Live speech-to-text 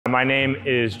My name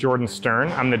is Jordan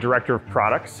Stern. I'm the Director of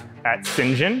Products at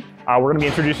Cyngn. We're going to be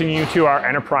introducing you to our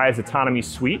Enterprise Autonomy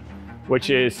Suite, which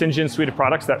is Cyngn's suite of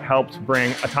products that helps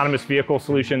bring autonomous vehicle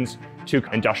solutions to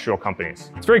industrial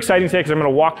companies. It's very exciting today because I'm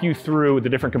going to walk you through the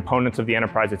different components of the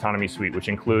Enterprise Autonomy Suite, which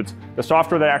includes the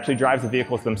software that actually drives the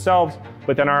vehicles themselves,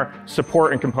 but then our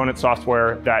support and component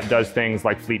software that does things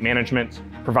like fleet management,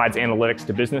 provides analytics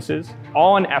to businesses,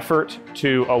 all in effort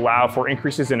to allow for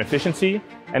increases in efficiency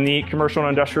in the commercial and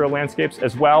industrial landscapes,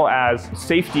 as well as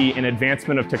safety and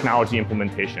advancement of technology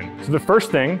implementation. So the first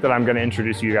thing that I'm going to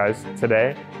introduce you guys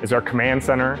today is our command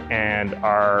center and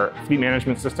our fleet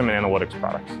management system and analytics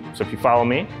products. So if you follow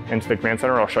me into the command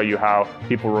center, I'll show you how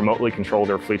people remotely control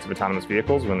their fleets of autonomous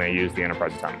vehicles when they use the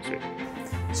Enterprise Autonomy Suite.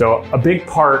 So a big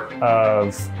part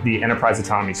of the Enterprise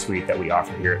Autonomy Suite that we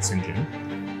offer here at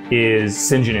Cyngn is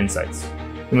Cyngn Insights.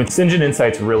 And what Cyngn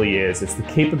Insights really is, it's the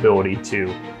capability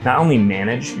to not only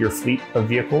manage your fleet of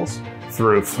vehicles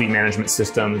through fleet management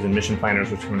systems and mission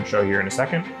planners, which I'm going to show here in a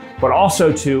second, but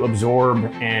also to absorb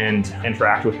and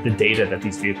interact with the data that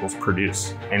these vehicles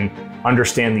produce and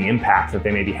understand the impact that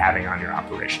they may be having on your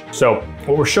operation. So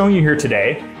what we're showing you here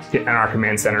today in our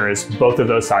command center is both of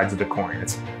those sides of the coin.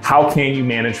 It's how can you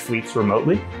manage fleets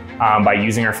remotely by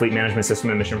using our fleet management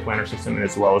system and mission planner system,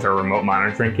 as well as our remote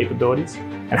monitoring capabilities,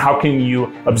 and how can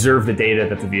you observe the data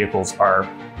that the vehicles are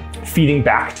feeding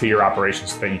back to your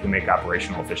operations so that you can make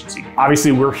operational efficiency.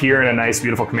 Obviously, we're here in a nice,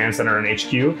 beautiful command center in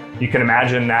HQ. You can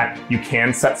imagine that you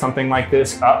can set something like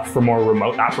this up for more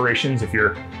remote operations if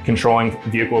you're controlling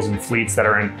vehicles and fleets that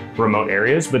are in remote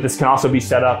areas, but this can also be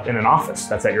set up in an office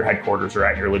that's at your headquarters or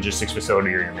at your logistics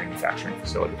facility or your manufacturing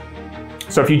facility.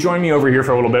 So if you join me over here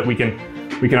for a little bit, we can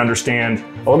understand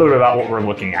a little bit about what we're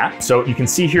looking at. So you can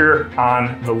see here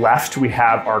on the left, we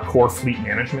have our core fleet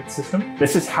management system.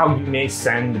 This is how you may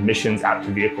send missions out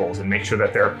to vehicles and make sure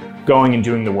that they're going and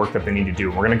doing the work that they need to do.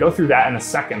 We're going to go through that in a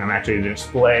second. I'm actually going to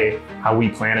display how we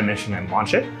plan a mission and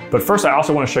launch it. But first, I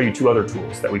also want to show you two other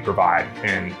tools that we provide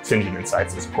in Cyngn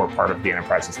Insights as a core part of the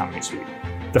Enterprise Autonomy Suite.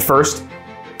 The first,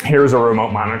 here's a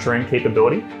remote monitoring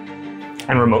capability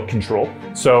and remote control.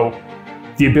 So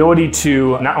the ability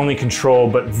to not only control,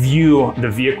 but view the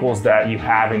vehicles that you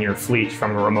have in your fleet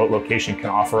from a remote location can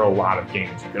offer a lot of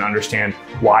gains. You can understand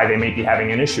why they may be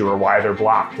having an issue or why they're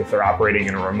blocked if they're operating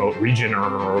in a remote region or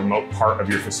in a remote part of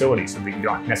your facility, so that you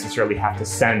don't necessarily have to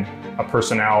send a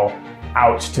personnel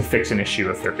out to fix an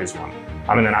issue if there is one.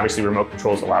 And then obviously remote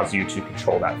controls allows you to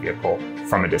control that vehicle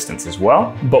from a distance as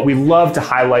well. But we love to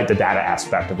highlight the data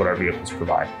aspect of what our vehicles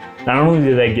provide. Not only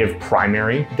do they give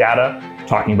primary data,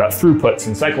 talking about throughputs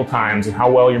and cycle times and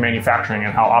how well you're manufacturing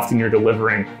and how often you're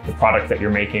delivering the product that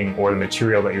you're making or the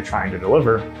material that you're trying to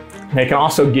deliver, they can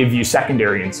also give you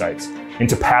secondary insights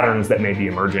into patterns that may be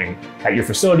emerging at your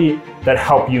facility that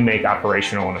help you make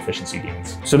operational and efficiency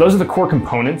gains. So those are the core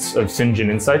components of Cyngn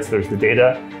Insights. There's the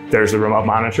data, there's the remote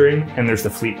monitoring, and there's the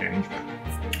fleet management.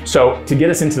 So to get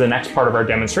us into the next part of our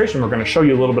demonstration, we're going to show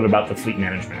you a little bit about the fleet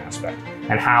management aspect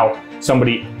and how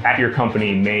somebody at your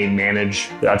company may manage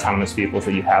the autonomous vehicles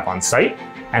that you have on site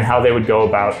and how they would go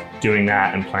about doing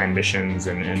that and plan missions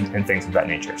and things of that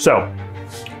nature. So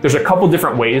there's a couple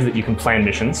different ways that you can plan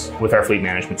missions with our fleet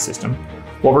management system.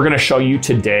 What we're going to show you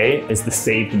today is the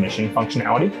saved mission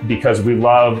functionality, because we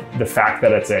love the fact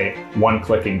that it's a one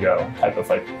click and go type of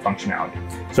functionality.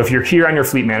 So if you're here on your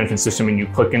fleet management system and you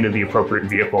click into the appropriate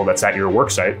vehicle that's at your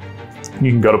work site, you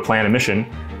can go to plan a mission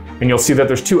and you'll see that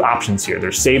there's two options here.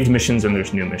 There's saved missions and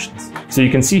there's new missions. So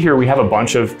you can see here we have a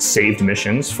bunch of saved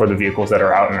missions for the vehicles that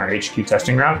are out in our HQ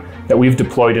testing ground that we've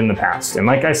deployed in the past. And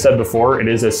like I said before, it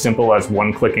is as simple as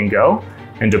one click and go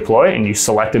and deploy, and you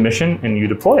select a mission and you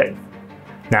deploy it.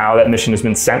 Now that mission has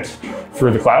been sent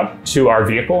through the cloud to our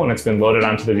vehicle and it's been loaded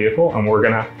onto the vehicle, and we're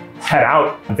gonna head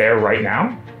out there right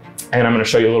now. And I'm gonna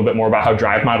show you a little bit more about how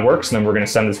DriveMod works, and then we're gonna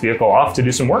send this vehicle off to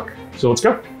do some work. So let's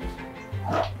go.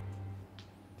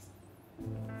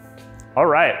 All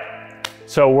right,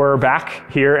 so we're back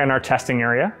here in our testing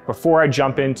area. Before I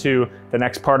jump into the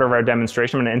next part of our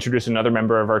demonstration, I'm gonna introduce another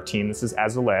member of our team. This is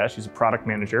Azalea. She's a product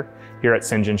manager here at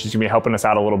Cyngn. She's gonna be helping us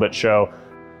out a little bit, show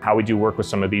how we do work with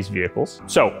some of these vehicles.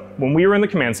 So when we were in the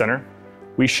command center,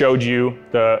 we showed you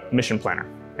the mission planner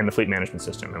and the fleet management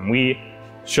system. And we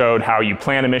showed how you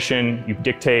plan a mission, you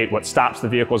dictate what stops the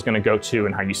vehicle is going to go to,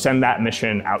 and how you send that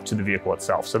mission out to the vehicle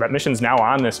itself. So that mission's now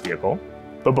on this vehicle.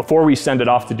 But before we send it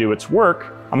off to do its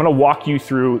work, I'm going to walk you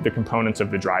through the components of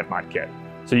the DriveMod kit.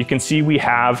 So you can see we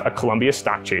have a Columbia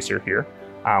stock chaser here.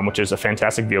 which is a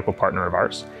fantastic vehicle partner of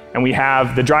ours. And we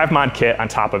have the DriveMod kit on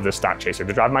top of this stock chaser.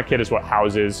 The DriveMod kit is what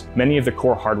houses many of the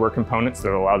core hardware components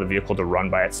that allow the vehicle to run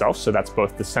by itself. So that's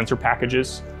both the sensor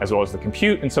packages, as well as the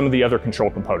compute and some of the other control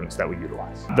components that we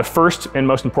utilize. The first and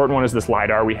most important one is this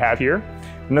Lidar we have here.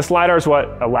 And this Lidar is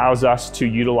what allows us to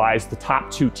utilize the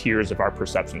top 2 tiers of our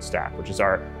perception stack, which is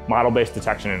our model-based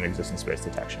detection and existence space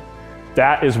detection.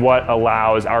 That is what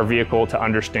allows our vehicle to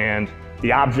understand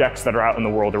the objects that are out in the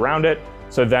world around it,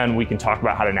 so then we can talk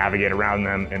about how to navigate around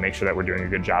them and make sure that we're doing a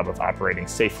good job of operating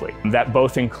safely. That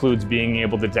both includes being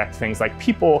able to detect things like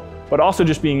people, but also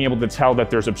just being able to tell that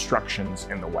there's obstructions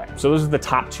in the way. So those are the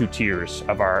top 2 tiers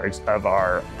of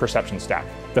our perception stack.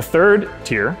 The third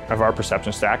tier of our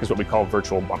perception stack is what we call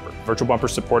virtual bumper. Virtual bumper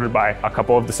is supported by a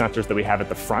couple of the sensors that we have at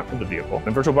the front of the vehicle.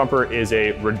 And virtual bumper is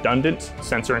a redundant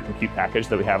sensor and compute package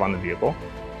that we have on the vehicle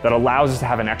that allows us to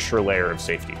have an extra layer of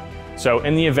safety. So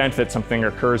in the event that something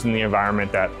occurs in the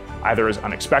environment that either is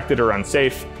unexpected or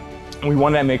unsafe, we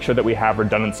want to make sure that we have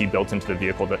redundancy built into the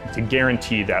vehicle to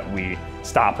guarantee that we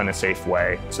stop in a safe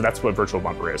way. So that's what virtual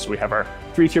bumper is. So we have our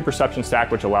 3-tier perception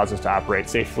stack, which allows us to operate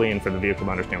safely and for the vehicle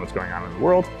to understand what's going on in the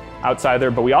world outside there.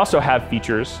 But we also have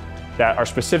features that are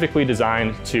specifically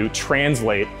designed to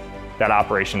translate that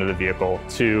operation of the vehicle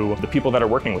to the people that are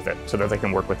working with it so that they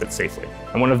can work with it safely.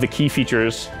 And one of the key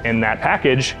features in that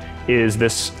package is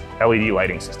this LED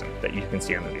lighting system that you can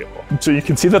see on the vehicle. So you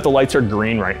can see that the lights are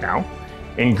green right now.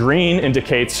 And green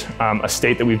indicates a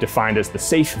state that we've defined as the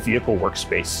safe vehicle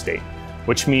workspace state,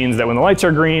 which means that when the lights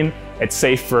are green, it's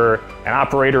safe for an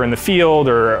operator in the field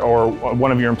or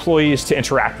one of your employees to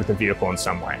interact with the vehicle in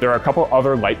some way. There are a couple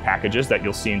other light packages that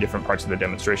you'll see in different parts of the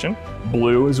demonstration.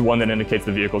 Blue is one that indicates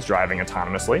the vehicle's driving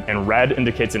autonomously, and red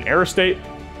indicates an error state.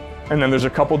 And then there's a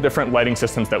couple different lighting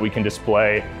systems that we can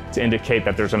display to indicate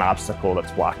that there's an obstacle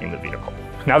that's blocking the vehicle.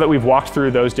 Now that we've walked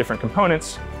through those different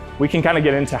components, we can kind of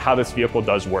get into how this vehicle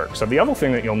does work. So the other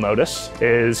thing that you'll notice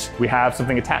is we have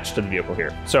something attached to the vehicle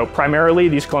here. So primarily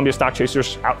these Columbia stock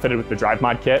chasers outfitted with the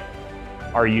DriveMod kit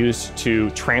are used to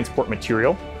transport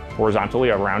material horizontally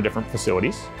around different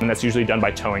facilities. And that's usually done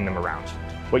by towing them around.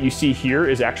 What you see here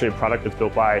is actually a product that's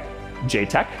built by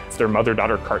JTech. It's their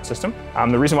mother-daughter cart system.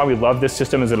 The reason why we love this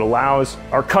system is it allows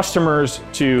our customers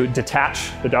to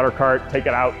detach the daughter cart, take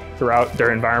it out throughout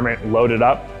their environment, load it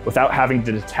up without having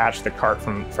to detach the cart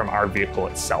from our vehicle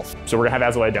itself. So we're gonna have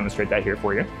Azalea demonstrate that here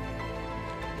for you.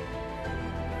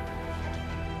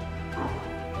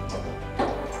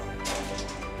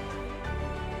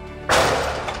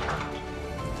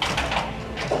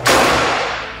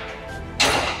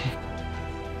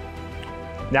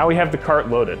 Now we have the cart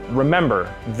loaded.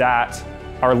 Remember that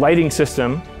our lighting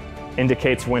system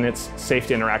indicates when it's safe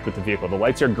to interact with the vehicle. The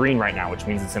lights are green right now, which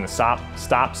means it's in a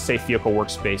stop safe vehicle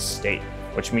workspace state,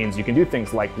 which means you can do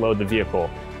things like load the vehicle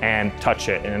and touch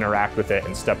it and interact with it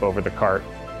and step over the cart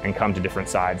and come to different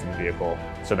sides of the vehicle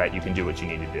so that you can do what you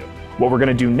need to do. What we're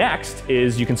gonna do next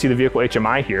is you can see the vehicle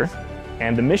HMI here,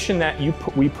 and the mission that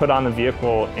we put on the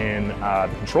vehicle in the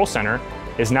control center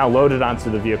is now loaded onto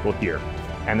the vehicle here.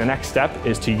 And the next step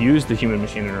is to use the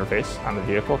human-machine interface on the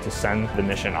vehicle to send the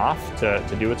mission off to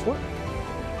do its work.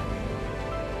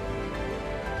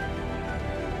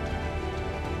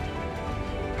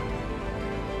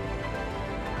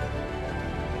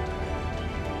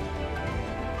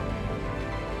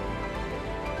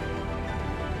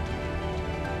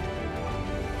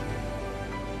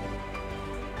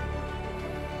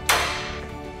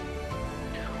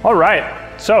 All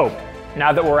right, so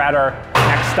now that we're at our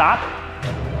next stop,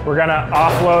 we're gonna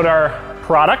offload our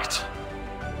product.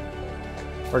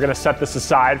 We're gonna set this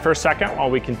aside for a second while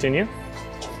we continue.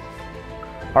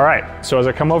 All right, so as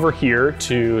I come over here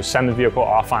to send the vehicle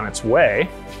off on its way,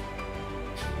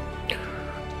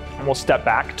 and we'll step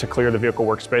back to clear the vehicle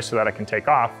workspace so that I can take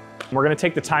off. And we're gonna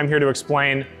take the time here to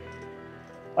explain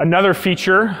another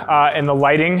feature in the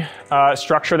lighting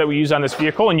structure that we use on this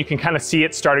vehicle, and you can kind of see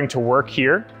it starting to work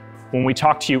here. When we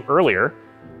talked to you earlier,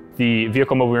 the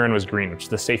vehicle mode we were in was green, which is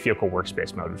the safe vehicle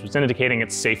workspace mode, which is indicating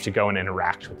it's safe to go and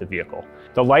interact with the vehicle.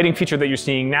 The lighting feature that you're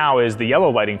seeing now is the yellow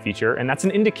lighting feature, and that's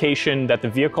an indication that the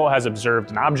vehicle has observed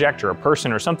an object or a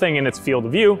person or something in its field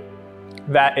of view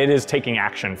that it is taking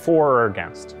action for or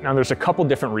against. Now there's a couple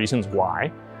different reasons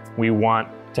why we want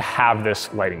to have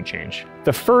this lighting change.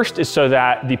 The first is so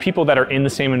that the people that are in the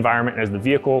same environment as the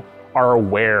vehicle are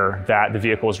aware that the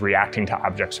vehicle is reacting to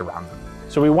objects around them.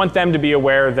 So we want them to be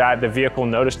aware that the vehicle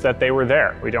noticed that they were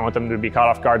there. We don't want them to be caught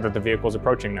off guard that the vehicle is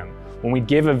approaching them. When we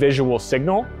give a visual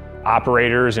signal,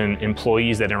 operators and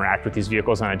employees that interact with these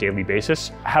vehicles on a daily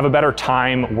basis have a better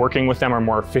time working with them, are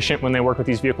more efficient when they work with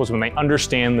these vehicles, when they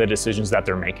understand the decisions that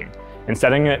they're making.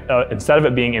 Instead of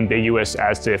it being ambiguous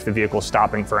as to if the vehicle's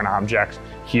stopping for an object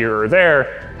here or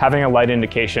there, having a light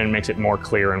indication makes it more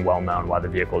clear and well known why the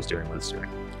vehicle is doing what it's doing.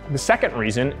 The second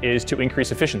reason is to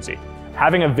increase efficiency.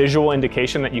 Having a visual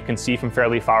indication that you can see from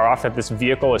fairly far off that this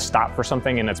vehicle is stopped for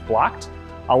something and it's blocked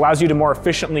allows you to more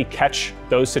efficiently catch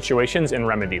those situations and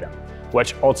remedy them,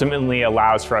 which ultimately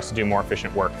allows for us to do more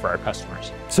efficient work for our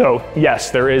customers. So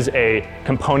yes, there is a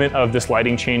component of this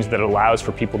lighting change that allows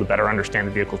for people to better understand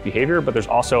the vehicle's behavior, but there's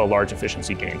also a large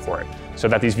efficiency gain for it, so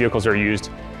that these vehicles are used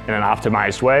in an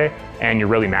optimized way and you're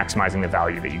really maximizing the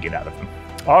value that you get out of them.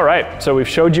 All right, so we've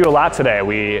showed you a lot today.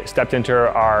 We stepped into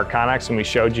our Connex and we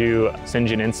showed you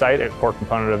Cyngn Insight, a core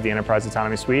component of the Enterprise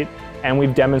Autonomy Suite. And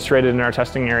we've demonstrated in our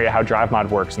testing area how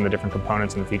DriveMod works and the different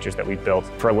components and the features that we've built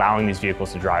for allowing these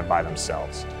vehicles to drive by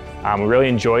themselves. We really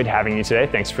enjoyed having you today.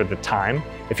 Thanks for the time.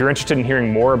 If you're interested in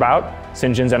hearing more about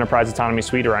Cyngn's Enterprise Autonomy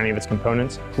Suite or any of its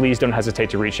components, please don't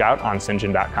hesitate to reach out on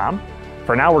cyngn.com.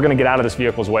 For now, we're going to get out of this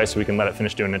vehicle's way so we can let it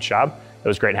finish doing its job. It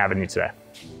was great having you today.